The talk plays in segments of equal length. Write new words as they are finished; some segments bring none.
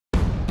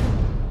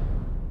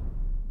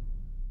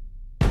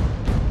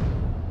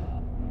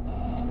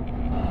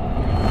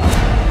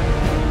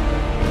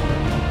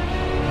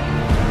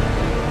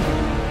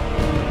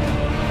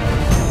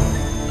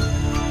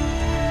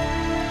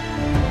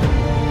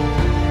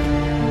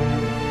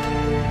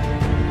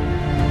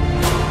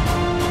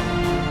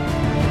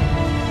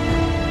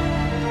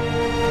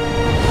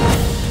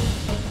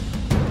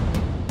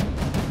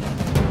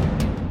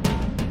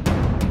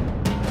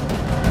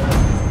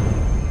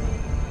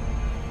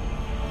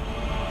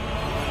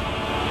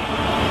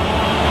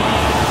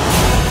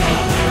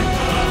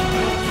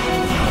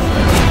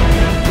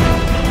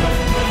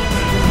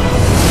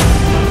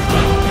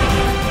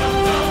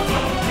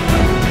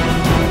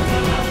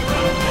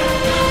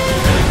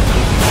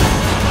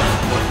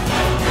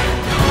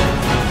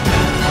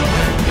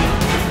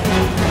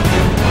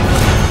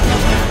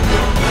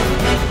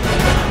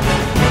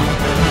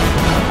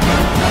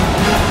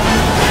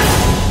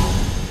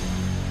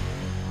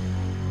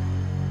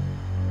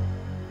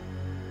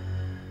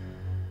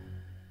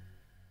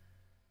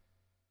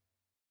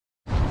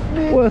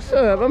bitch. What's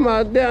up? I'm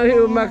out down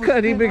here with my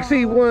cutty Big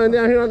C1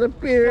 down here on the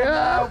pier.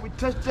 We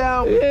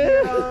touchdown. We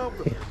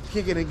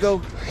kick it and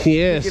go.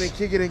 Yes.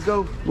 Kick it and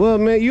go. Well,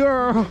 man, you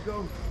are.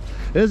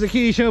 It's a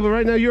KEYZ show, but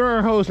right now you're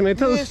our host, man.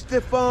 Tell us. Tell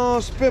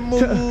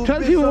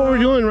the people what we're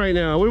doing right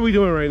now. What are we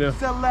doing right now?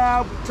 Sell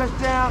out,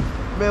 touchdown.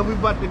 Man, we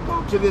about to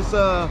go to this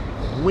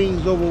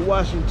wings over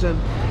Washington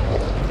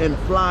and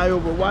fly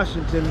over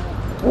Washington.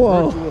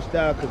 Whoa. Virtual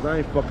style, because I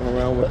ain't fucking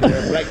around with the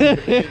air. Black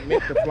people ain't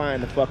meant to fly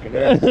in the fucking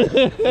air.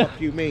 Fuck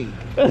you mean.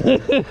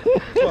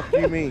 Fuck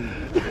you mean.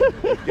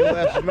 If your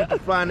ass was meant to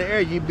fly in the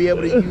air, you'd be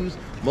able to use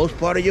most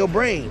part of your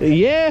brain.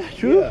 Yeah,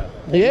 true.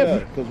 Yeah.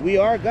 Because we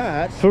are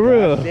gods. For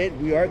real. God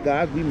said we are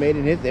gods. We made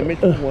in his image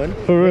for one.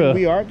 For real.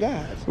 We are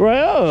gods.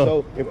 Right on.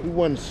 So if we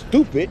wasn't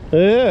stupid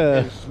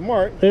and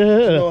smart,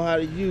 to know how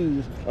to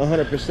use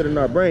 100% of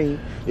our brain,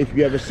 if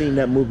you ever seen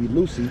that movie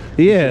Lucy,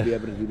 you should be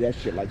able to do that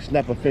shit. Like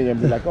snap a finger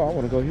and be like, oh, I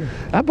want to go here.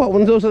 I bought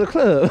one of those at the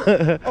club.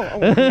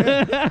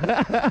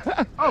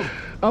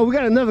 Oh, we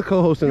got another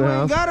co-host in the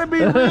house. You gotta be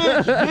rich,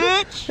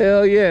 bitch.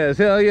 Hell yes,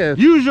 hell yes.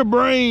 Use your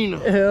brain.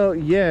 Hell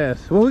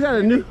yes. Well, we got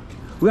a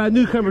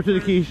newcomer to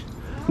the KEYZ.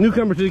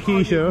 Newcomer to the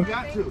KEYZ show. You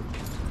got to.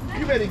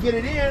 You better get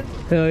it in.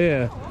 Hell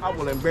yeah. I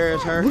will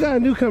embarrass her. We got a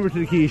newcomer to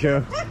the KEYZ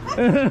show.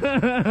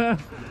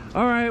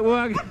 All right,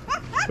 well,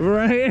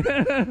 right.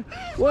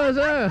 What's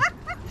up?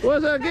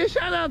 What's up? Get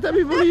shout out to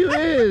people who you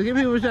is. Give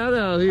people shout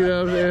outs, you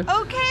know what I'm saying?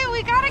 Okay,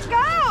 we gotta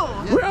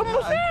go. We're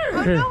almost there.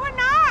 Oh, no, we're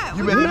not.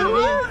 You We better got get it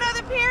in.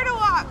 another pier to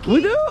walk.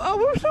 We do? Oh,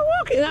 we're still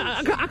walking.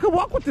 I can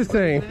walk with this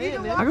thing.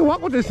 I can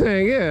walk with this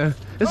thing, yeah.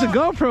 It's a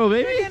GoPro,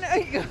 baby.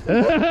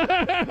 Why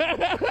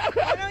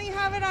don't you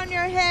have it on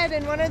your head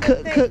and one of the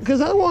things? Cause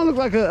I don't want to look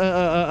like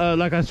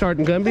a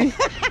Sergeant Gumby.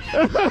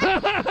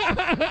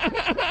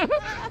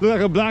 Look like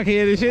a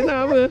blockhead and shit.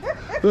 No, look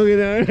at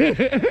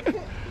that.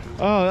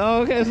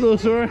 Oh, okay, it's a little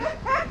sore.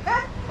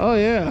 Oh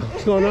yeah,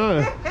 what's going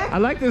on? I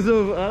like this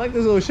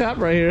little shop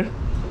right here.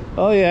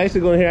 Oh yeah, I used to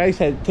go in here. I used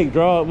to take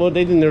draw. Well,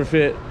 they didn't never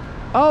fit.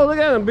 Oh, look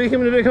at him, him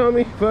and the big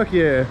homie. Fuck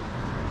yeah,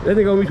 that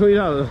nigga owe me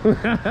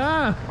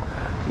 $20.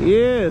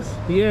 Yes,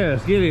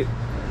 get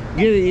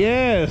it,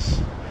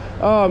 yes.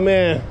 Oh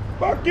man,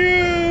 Fuck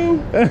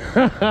you.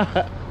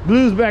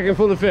 blues back in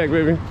full effect,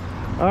 baby.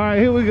 All right,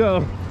 here we go.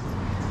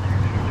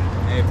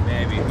 Hey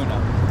baby, who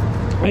knows?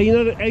 Hey, you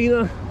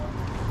know,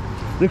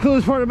 the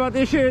coolest part about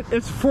this shit,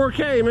 it's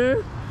 4K,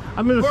 man.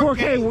 I'm in the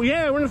 4K.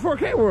 Yeah, we're in the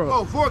 4K world.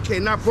 Oh, 4K,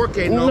 not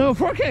 4K, no. No,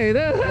 4K.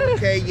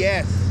 4K,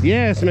 yes.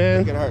 Yes, man.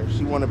 Look at her.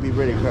 She want to be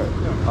ready. Her.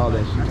 All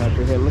that. She turned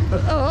her head. Look.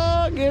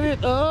 Oh, get it.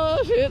 Oh,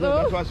 shit.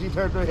 That's Oh, why she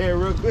turned her head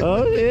real quick.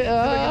 oh shit. Look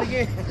at it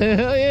again.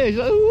 Hell yeah. She's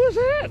like, who was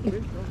that?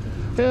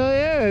 Hell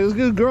yeah. It's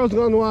good girls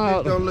gone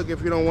wild. Don't look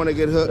if you don't want to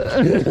get hooked.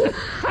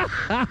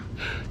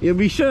 You'll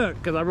be shook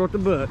because I wrote the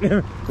book.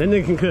 That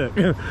nigga can cook.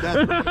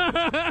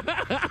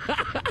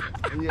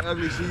 And you're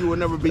ugly, so you will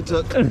never be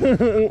took. And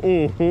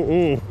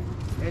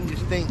you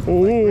stink like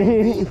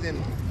green beans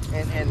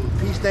and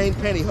pea-stained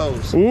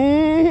pantyhose.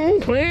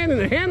 Playing in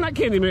the hand like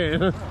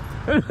Candyman.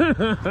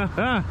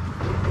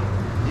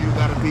 You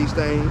got a pea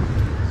stain.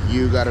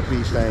 You got a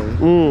pea stain.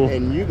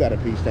 And you got a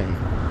pea stain.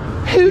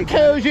 Who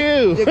told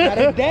you? You got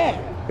a dad.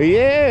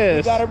 Yes.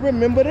 You gotta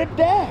remember the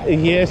dad.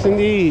 Yes,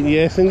 indeed.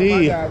 Yes, Oh my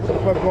indeed. God, what the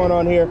fuck going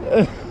on here?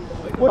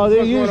 Oh,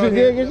 they usually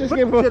dig. Just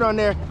Put the shit on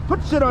there.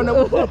 Put the shit on there.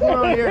 What the fuck going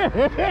on here?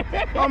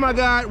 Oh my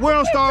God.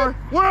 World star.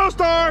 World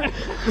star.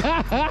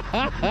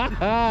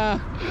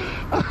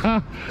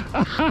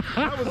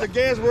 That was the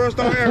gayest world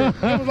star ever.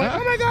 I was like,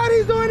 oh my God,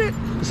 he's doing it.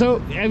 So,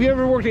 have you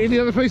ever worked at any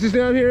other places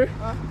down here?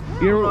 I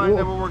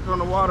never worked on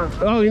the water.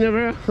 Oh, you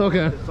never have?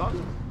 Okay.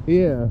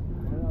 Yeah.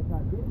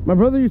 My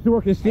brother used to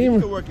work in I steamer.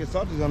 used to work in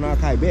Salties on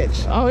Alki,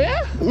 bitch. Oh yeah?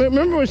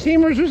 Remember when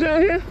steamers was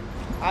down here?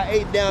 I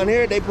ate down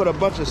here. They put a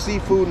bunch of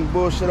seafood and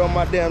bullshit on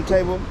my damn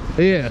table.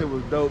 Yeah. Shit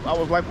was dope. I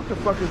was like, what the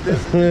fuck is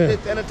this? Is this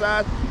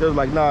sanitized? They was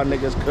like, nah,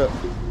 niggas cooked.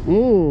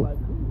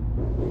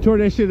 Tore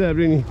that shit up,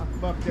 didn't you? I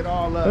fucked it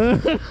all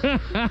up.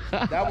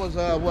 That was,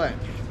 what?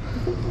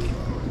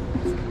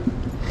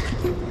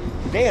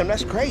 Damn,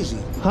 that's crazy.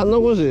 How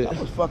long was it? That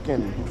was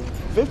fucking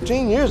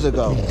 15 years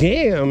ago.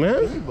 Damn, Can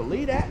man. you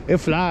believe that? It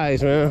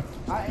flies, man.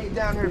 I ate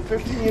down here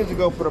 15 years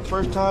ago for the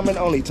first time and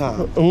only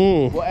time.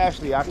 Well,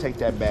 actually, I take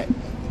that back.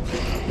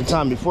 The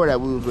time before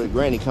that, we was with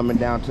Granny coming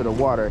down to the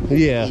water,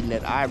 eating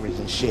at Ivory's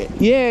and shit.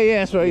 Yeah,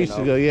 that's where I used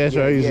to go. Yeah, that's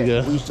where I used to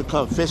go. We used to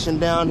come fishing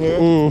down here.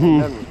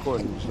 Nothing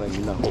recording, just letting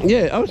you know.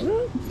 Yeah, I was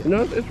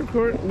no, it's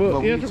recording. Well,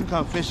 But we used to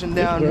come fishing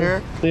down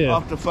here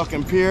off the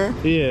fucking pier.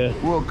 Yeah.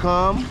 We'll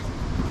come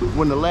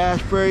when the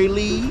last ferry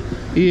leave.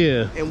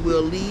 Yeah. And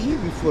we'll leave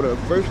before the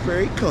first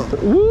ferry comes.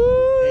 Woo!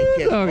 And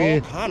catch all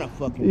kind of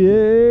fucking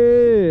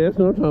Yeah, that's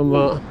what I'm talking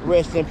about.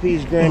 Rest in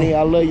peace, Granny.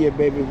 I love you,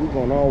 baby. We're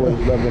gonna always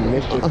love and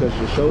miss you because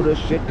you showed us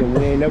shit that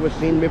we ain't never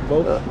seen before.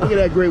 Look at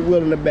that great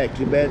wheel in the back,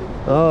 too bad.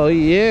 Oh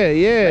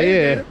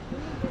yeah.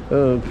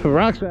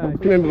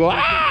 Peroxide. Remember, go,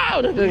 wow!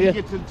 We need to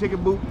get to the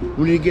ticket booth.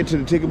 We need to get to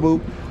the ticket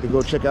booth to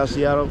go check out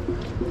Seattle.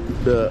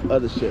 The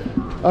other shit.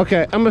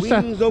 Okay, I'm gonna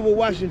stop. Wings over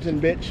Washington,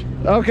 bitch.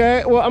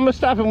 Okay, well, I'm gonna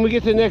stop and when we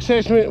get to the next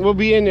segment. We'll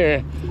be in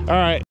there. All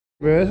right.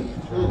 Man,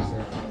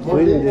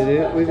 we did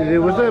it. We did it.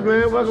 What's up,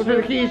 man? Welcome to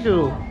the KEYZ.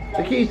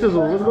 The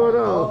KEYZ. What's going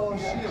on?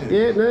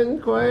 Yeah, nothing.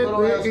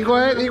 Quiet. You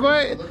quiet? You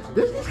quiet?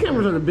 These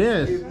cameras are the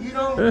best. If you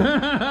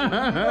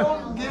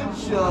don't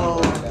get your,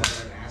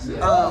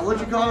 what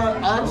you call it,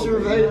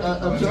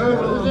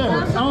 observer.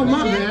 Oh,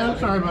 my bad. I'm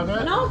sorry about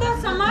that. No,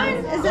 that's not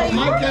mine. Is that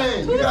My yours?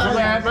 game. You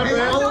guys hate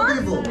old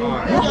people. You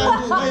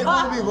guys hate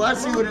old people. I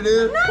see what it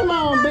is. Come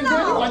on, big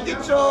daddy. Like,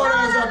 get your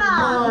ass out the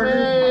car.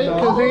 Hey,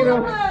 Casino.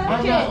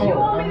 Okay, you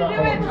want me to do it?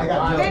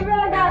 Baby, I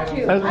got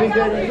you. That's big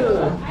daddy too.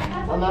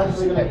 I'm not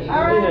just gonna.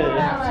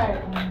 Yeah.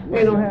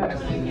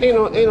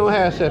 Ain't no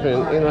half stepping.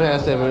 Ain't no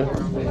half stepping.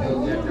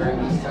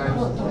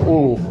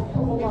 Ooh.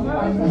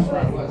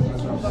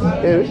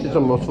 Yeah, this is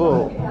almost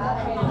full.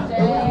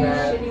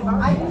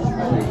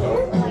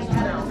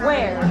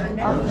 Where?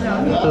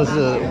 What's up?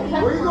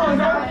 Where you going,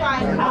 man?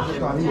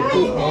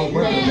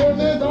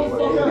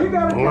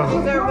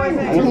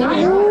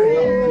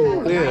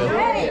 Yeah.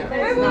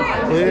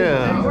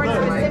 Yeah. More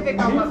specific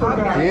on the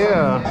podcast.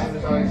 Yeah.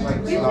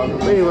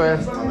 Anyway.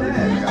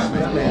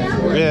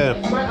 Yeah.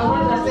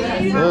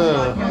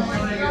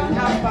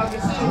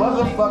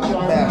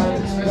 Motherfucking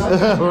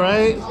bastards.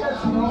 Right?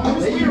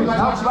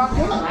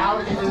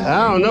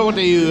 I don't know what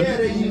they use.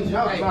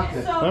 All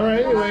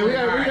right, anyway, we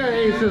got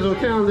a Sizzle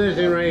Town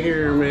Legend right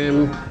here,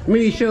 man.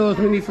 Many shows,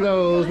 many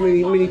flows,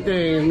 many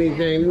things.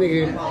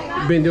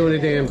 Nigga been doing the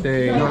damn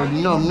thing. No,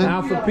 nigga.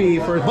 Alpha P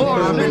first.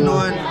 I've been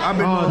knowing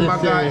my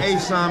guy thing.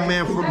 A-Son,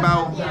 man, for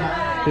about.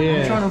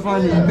 Yeah. Trying to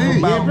find this beat.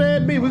 Yeah, play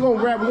that beat. We're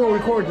gonna rap. We're gonna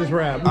record this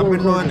rap. I've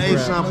been knowing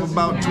A-Son for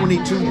about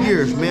 22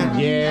 years, man.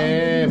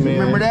 Yeah, man.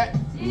 Remember that?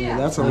 Yeah,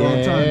 that's a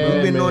long time, bro.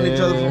 We've been knowing each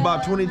other man. for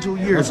about 22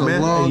 years, That's a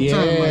man. long Yeah,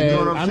 time. You know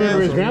what I I'm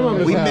remember his saying?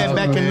 grandmama's We house, met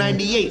back in man.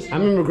 '98. I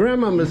remember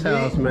grandmama's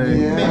house, man.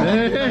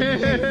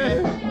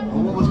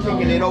 We was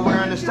kicking it over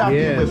there in the South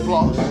Yes. with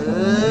Floss. You know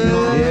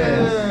what I'm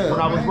saying? When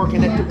I was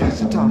working at the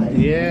Pizza Time.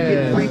 Yeah.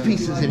 Getting free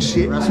pieces and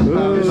shit. Ooh, You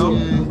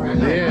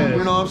yeah.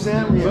 know what I'm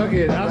saying? Fuck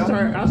it. I'll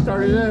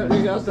start it up.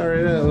 Nigga, I'll start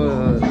it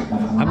up.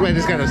 I'm glad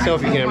this got a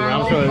selfie camera.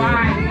 I'm showing you.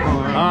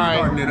 All right.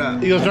 Starting it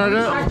up. You gonna start it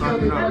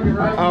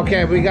up?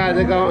 Okay, we got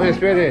to go and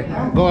spit it.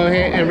 Go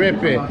ahead and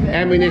rip it.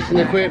 Ammunition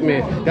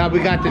equipment. God, we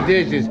got the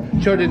digits.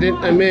 Shorter than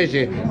a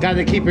midget.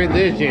 Gotta keep it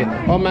legit.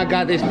 Oh my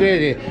God, they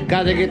split it.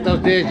 Gotta get those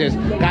digits.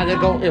 Gotta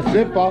go and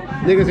flip off.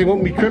 Niggas, they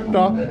want me tripped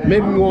off.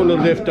 Maybe me want to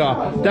lift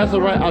off. That's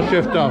alright, I'll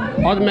shift off.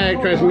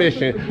 Automatic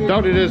transmission.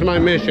 Dog, it is my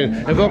mission.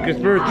 Evoking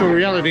spiritual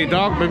reality.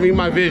 Dog, bring me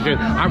my vision.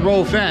 I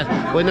roll fast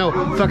with no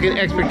fucking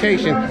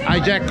expectation. I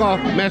jack off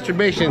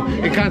masturbation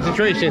and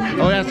concentration.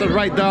 Oh, that's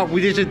alright, dog.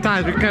 We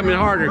digitize, we coming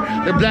harder.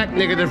 The black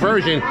nigga, the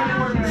version.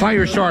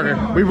 Fire starter.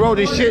 We roll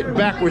this shit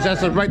backwards.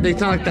 That's alright. They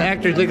sound like the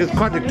actors. Niggas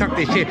quite to tuck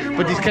this shit.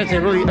 But these cats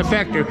ain't really a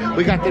factor.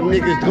 We got them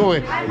niggas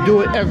going.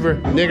 Do it ever,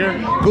 nigga.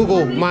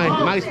 Google my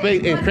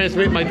MySpace and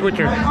transmit my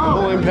Twitter.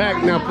 Going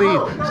back now, please.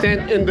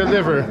 Stand and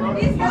deliver.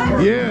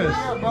 Yes.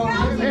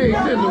 Hey,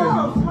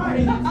 Sizzle.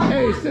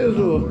 Hey,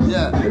 Sizzle.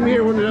 Yeah. Let me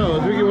hear one of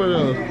those. We get one of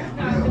those.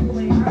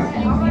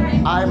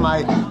 I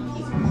might,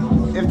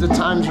 if the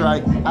time's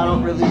right, I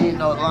don't really need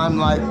no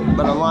limelight,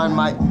 but a line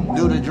might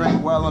do the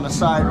drink well on the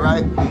side,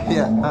 right?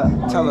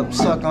 Yeah, tell her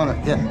suck on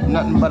it, yeah,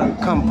 nothing but a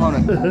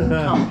component.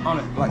 Come on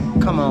it, like,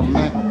 come on,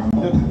 man.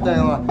 They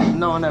like,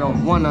 knowing they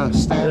don't wanna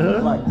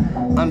understand, like,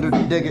 under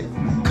dig it,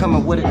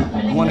 coming with it,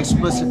 one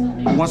explicit,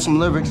 want some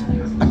lyrics,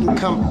 I can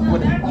come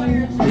with it,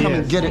 come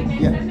and get it,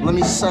 yeah. Let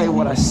me say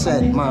what I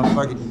said,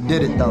 motherfucker,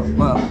 did it though,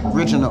 my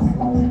original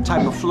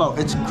type of flow,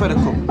 it's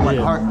critical, like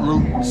heart,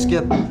 loop,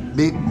 skip,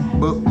 beat,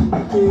 boop.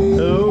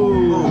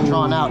 Oh.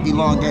 Drawn out,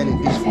 elongated.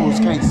 These fools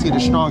can't see the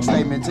strong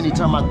statements.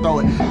 Anytime I throw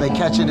it, they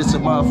catch it. It's a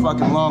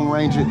motherfucking long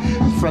ranger.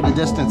 For the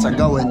distance, I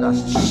go it. I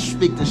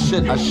speak the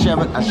shit. I share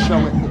it. I show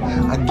it.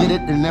 I get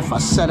it. And if I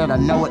said it, I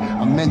know it.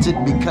 I meant it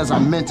because I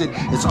meant it.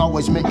 It's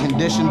always mint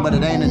condition, but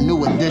it ain't a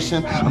new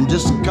addition. I'm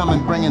just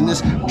coming, bringing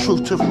this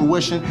truth to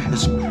fruition.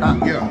 It's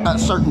a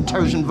certain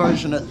Persian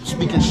version of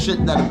speaking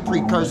shit that a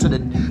precursor to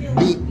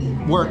beat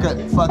work at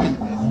fucking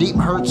deep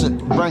hurts it,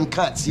 burn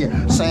cuts, yeah.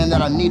 Saying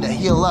that I need to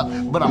heal up,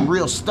 but I'm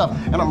real stuff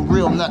and I'm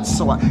real nuts,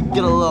 so I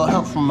get a little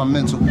help from my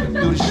mental. Do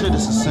the shit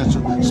is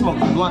essential. Smoke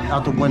the blunt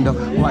out the window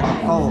like a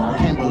pole. I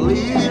can't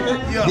believe it.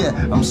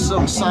 Yeah, I'm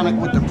so sonic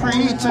with the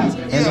pretense.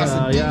 And that's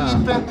a deep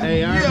end.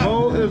 Hey, our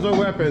goal is a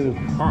weapon.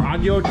 Our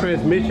audio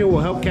transmission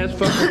will help cats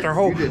fuck with their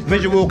whole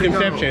visual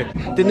conception.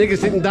 The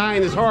niggas didn't die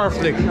in this horror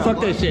flick. Fuck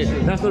that shit.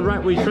 That's the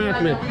right way to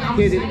transmit.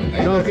 Hit it.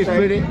 Don't get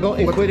split it. Go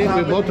and quit it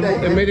with multiple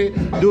admitted.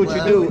 Do what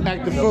you do.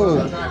 Act the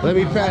fool. Let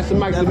me pass the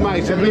mic to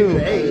Mike. Salute.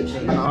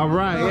 All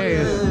right,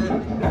 yeah.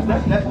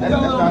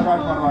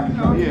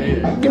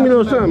 Give me a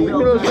little something. Give me a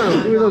little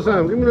something. Give me a little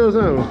something. Give me a little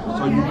something.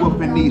 So you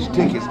whooping these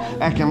tickets,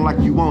 acting like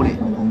you want it.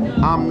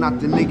 I'm not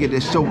the nigga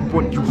that show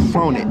what you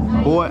thrown it.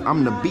 Boy,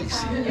 I'm the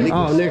beast. Niggas.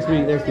 Oh, next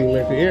week.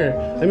 Here,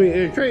 let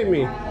me trade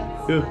me.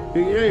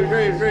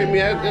 Trade me.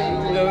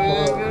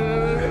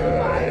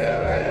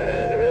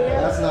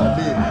 That's not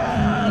big.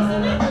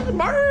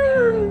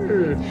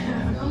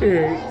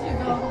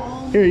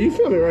 Here, you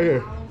film it right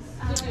here.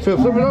 Flip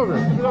it over.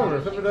 Flip it over.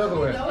 Flip it the other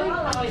way.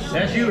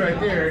 That's you right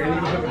there. And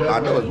you can flip it the I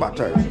other know way. it's my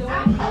turn.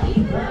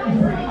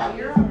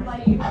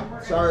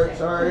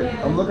 Sorry.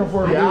 I'm looking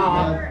for a beat,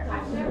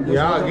 man.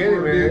 Yeah, get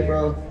it, man.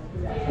 Bro.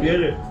 Get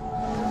it.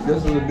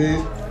 This is a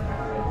beat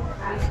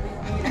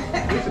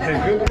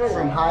Good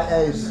from High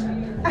Ace.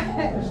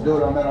 This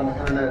dude I met on the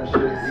internet and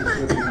shit. He's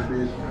flipping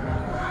these beats.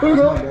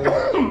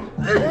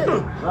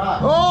 Right.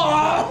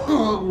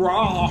 Oh,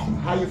 raw.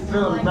 How you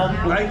feeling, man?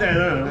 I like that,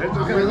 huh? That's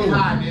just Really cool.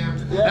 high,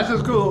 man. Yeah. That's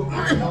just cool.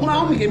 My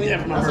homie gave me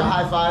that for my That's a birthday.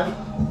 high five.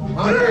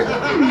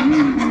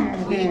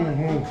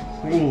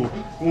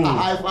 A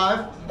high five.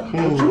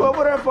 What you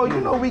over there for?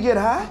 You know we get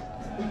high.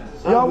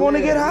 Y'all want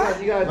to get high?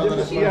 You got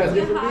different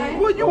beats?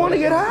 What, you want to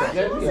get high?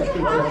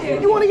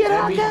 You want to get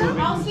high, Cal?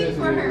 I'll sing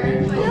for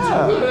her.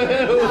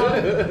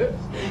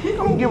 Yeah.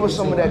 Come give us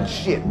some of that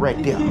shit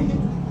right there.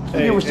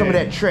 Give us some of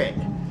that track.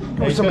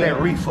 Give us some of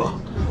that reefer.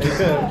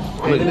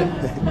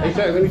 Hey,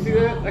 Chuck, let me see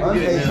that. I can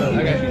get it now.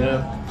 I got you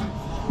now.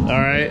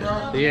 All right.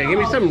 Yeah, give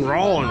me something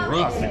raw and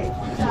rough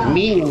and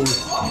mean.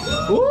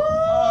 Woo!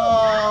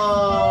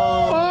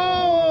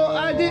 Oh,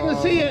 I didn't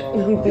see it. I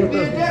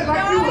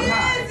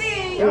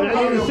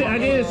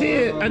didn't see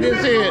it.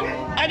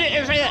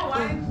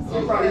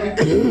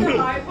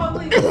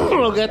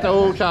 Look at the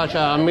old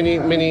cha-cha, mini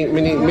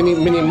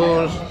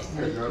moons.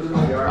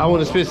 I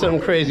want to spit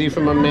something crazy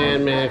from my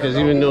man, because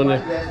he's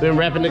been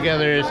rapping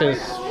together since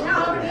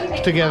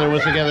together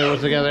was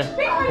together.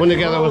 When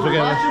together was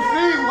together.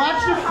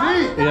 Watch your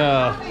feet.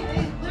 Yeah.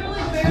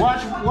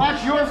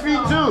 Watch your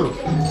feet too.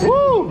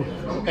 Woo!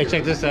 Hey,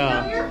 check this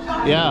out.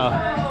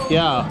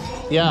 Yeah.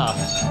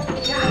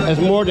 It's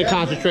more than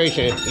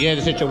concentration. Yeah,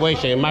 the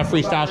situation. My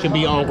freestyle should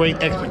be on great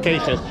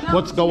expectations.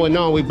 What's going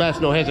on? We best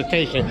no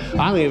hesitation.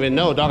 I don't even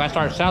know, dog. I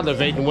start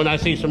salivating when I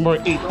see some more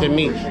eat than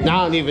me.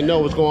 Now I don't even know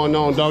what's going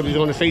on, dog. He's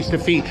on the face to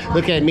feet.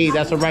 Look at me.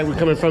 That's all right. We're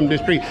coming from the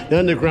street. The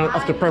underground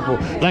off the purple.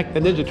 Like the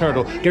Ninja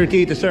Turtle.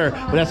 Guaranteed to serve.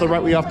 But that's all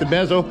right. We off the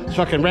bezel.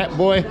 Fucking rap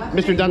boy.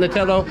 Mr.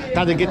 Donatello.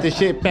 Got to get this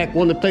shit back.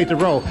 Want to play the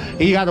role.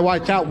 And you got to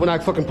watch out when I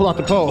fucking pull out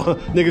the pole.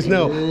 Niggas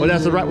know. Well,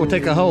 that's all right. We'll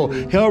take a hold.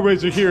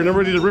 Hellraiser here and I'm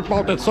ready to rip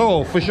out that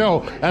soul. For sure.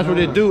 That's what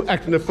it do,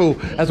 acting the fool.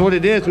 That's what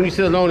it is when you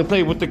sit alone and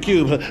play with the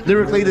cube.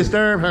 Lyrically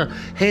disturbed,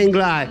 hand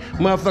glide.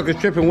 Motherfuckers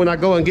tripping when I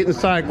go and get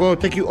inside. Well,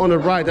 take you on a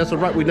ride. That's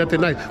alright, we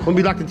nothing nice. When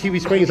we lock the TV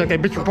screens like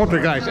that bitch from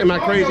Poltergeist. Am I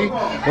crazy?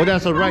 Well,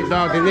 that's alright,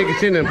 dog. The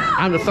niggas in them.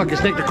 I'm the fucking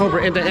snake, the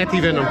cobra, and the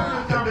anti-venom.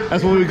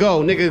 That's where we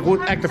go. Niggas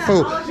would act the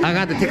fool. I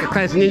got to take a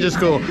class in ninja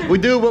school. We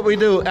do what we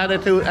do.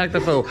 Attitude, act the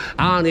fool.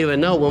 I don't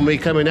even know when we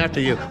coming after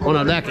you. On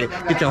a lack it.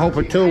 Get your whole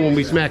platoon when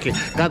we smack it.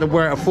 Got to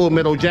wear a full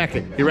metal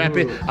jacket. You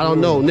rapping? I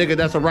don't know. Nigga,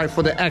 that's alright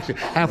for the action.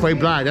 Halfway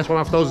blind. That's why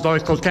my flows is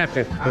always closed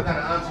caption.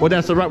 Well,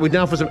 that's alright. We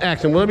down for some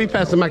action. Well, let me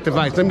pass the mic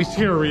device. Let me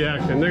see your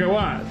reaction. Nigga,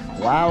 what?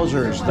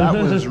 Wowzers, that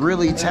was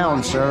really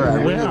town, sir. I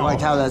really Wow. like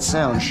how that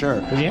sounds,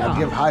 sure. Yeah. I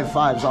give high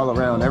fives all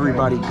around.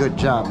 Everybody, good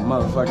job,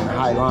 motherfucking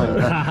high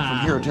line. From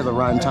here to the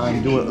rhyme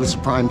time, do it. It's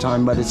prime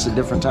time, but it's a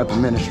different type of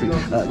ministry.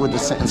 With the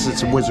sentence,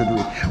 it's a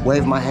wizardry.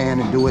 Wave my hand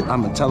and do it.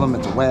 I'ma tell them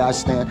it's the way I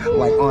stand.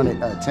 Like on it,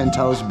 10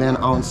 toes, been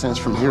on since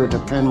from here to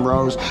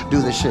Penrose.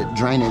 Do the shit,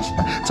 drainage.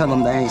 Tell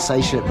them they ain't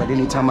say shit, but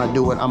anytime I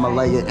do it, I'ma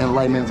lay it in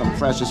layman's. I'm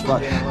fresh as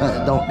fuck.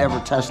 Don't ever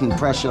test and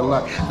press your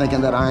luck.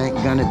 Thinking that I ain't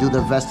gonna do the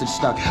vestige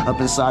stuck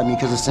up inside me,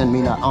 cause it's in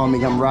me, not on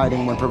me. I'm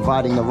writing when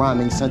providing the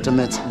rhyming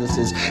sentiments. This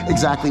is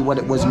exactly what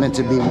it was meant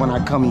to be. When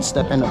I come and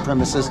step in the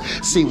premises,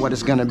 see what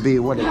it's gonna be,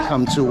 what it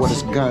come to, what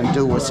it's gonna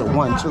do. It's a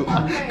 1-2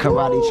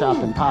 karate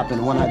chopping,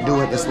 popping. When I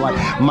do it, it's like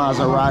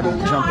Maserati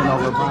jumping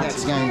over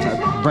box games.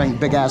 I bring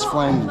big ass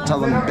flame, tell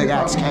them big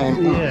axe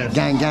came.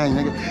 Gang,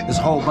 nigga. This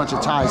whole bunch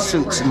of tie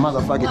suits and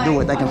motherfucker do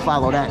it. They can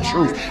follow that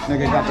truth.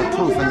 Nigga got the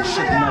proof and the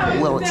shit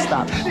never will it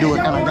stop. Do it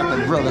and I got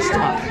the realest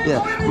top.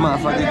 Yeah,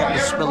 motherfucker got the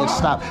spill it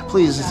stop.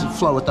 Please just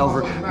flow it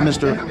over,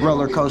 Mr.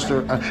 Roller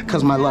Coaster,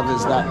 cause my love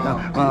is that.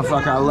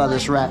 Motherfucker, I love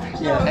this rap.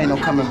 Yeah, ain't no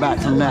coming back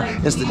from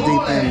that. It's the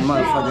deep end,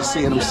 motherfucker.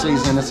 See it, I'm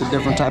seasoned. It's a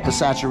different type of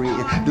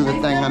saturated. Do the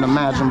thing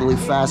unimaginably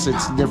fast.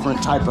 It's a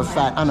different type of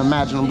fat,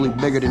 unimaginably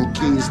bigger than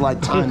keys, like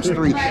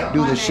 ×3.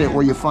 Do the shit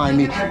where you find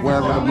me,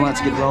 wherever the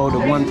blunts get rolled. The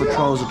one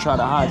patrols will try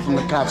to hide from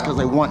the cops cause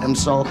they want them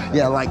so.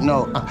 Yeah, like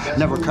no,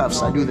 never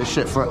cuffs. I do this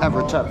shit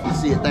forever tough. You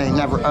see it, they ain't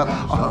never up.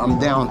 I'm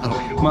down.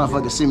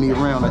 Motherfucker see me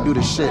around. I do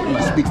this shit and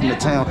I speak from the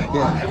town.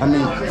 Yeah, I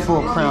mean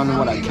full crown and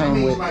what I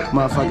came with.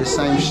 Motherfucker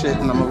same shit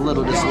and I'm a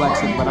little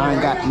dyslexic, but I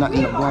ain't got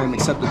nothing to blame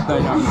except the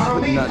thing I'm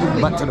putting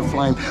nothing but to the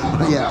flame.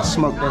 Yeah, I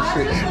smoked that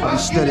shit. I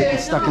understood it and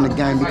stuck in the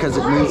game because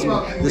it needs me.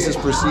 This is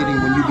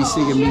proceeding when you be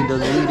seeing me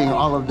deleting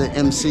all of the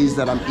MCs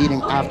that I'm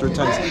eating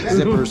aftertaste.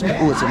 Zippers,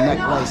 ooh, it's a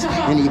necklace.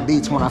 Any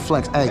beats when I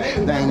flex,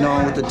 hey, they ain't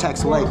knowing what the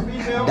text late.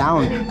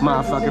 Down,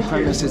 motherfucking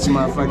premise, it's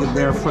motherfucker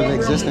there for the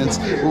existence.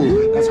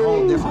 Ooh, that's a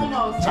whole different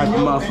type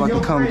of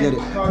motherfucker. Come get it,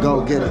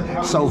 go get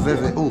it. So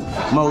vivid, ooh,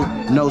 mode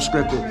no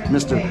scripted,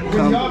 Mr.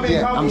 Come,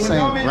 yeah, I'm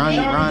saying,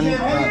 run,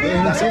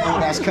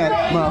 that's cut,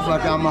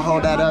 motherfucker, I'ma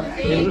hold that up.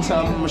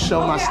 Anytime I'ma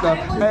show my stuff,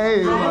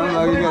 hey,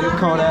 motherfucker, you got a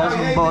cold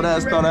ass, bold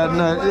ass, throw that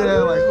nut, yeah,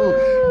 like,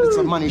 ooh. It's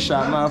a money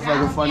shot,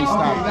 motherfucker, funny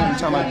stop. Every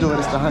time I do it,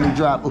 it's the honey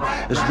drop. Ooh,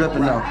 it's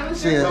dripping though.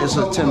 See, it's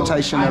a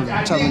temptation of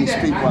telling these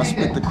people I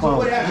spit the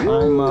chrome. I ain't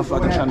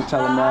motherfucking trying to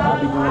tell them that.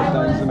 I be doing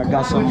things and I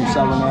got something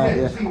selling that.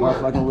 Yeah,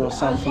 motherfucking little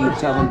something for you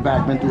telling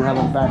back. Been through hell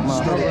and back,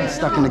 motherfucker.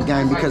 Stuck in the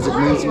game because it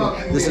needs me.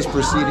 This is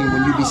proceeding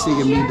when you be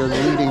seeing me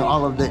deleting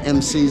all of the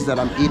MCs that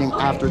I'm eating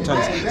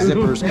aftertaste.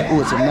 Zippers,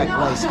 ooh, it's a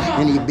necklace.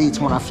 Any beats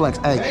when I flex,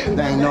 hey,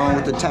 they ain't knowing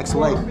what the text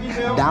late.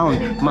 Down,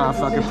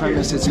 motherfucking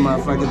premise, it's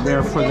motherfucking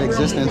there for the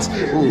existence.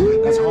 Ooh.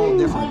 That's a whole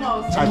different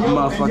type of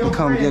motherfucker.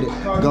 Come get it,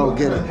 go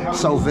get it.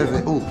 So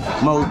vivid, ooh,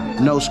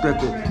 no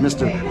scripted,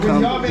 Mr.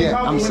 Come,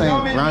 yeah, I'm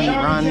saying,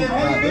 run.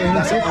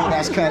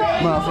 That's cut,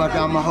 motherfucker,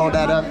 I'ma hold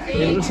that up.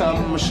 Anytime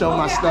I'ma show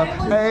my stuff,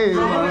 hey,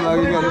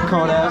 motherfucker, you got a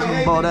cold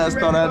ass, bold ass,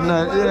 throw that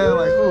nut, yeah,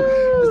 like,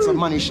 ooh. It's a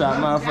money shot,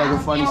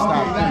 motherfucker, funny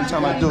stop. Every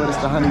time I do it, it's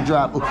the honey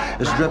drop. Ooh,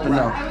 it's dripping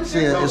though. See,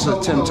 it's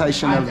a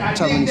temptation of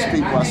telling these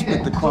people I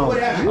spit the chrome. I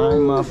ain't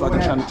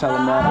motherfucking trying to tell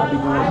them that. I be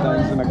doing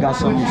things and I got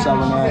something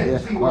selling that. Yeah,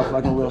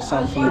 motherfucking little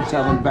something for you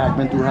telling back.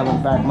 Been through hell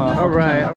and back, motherfucker. All right.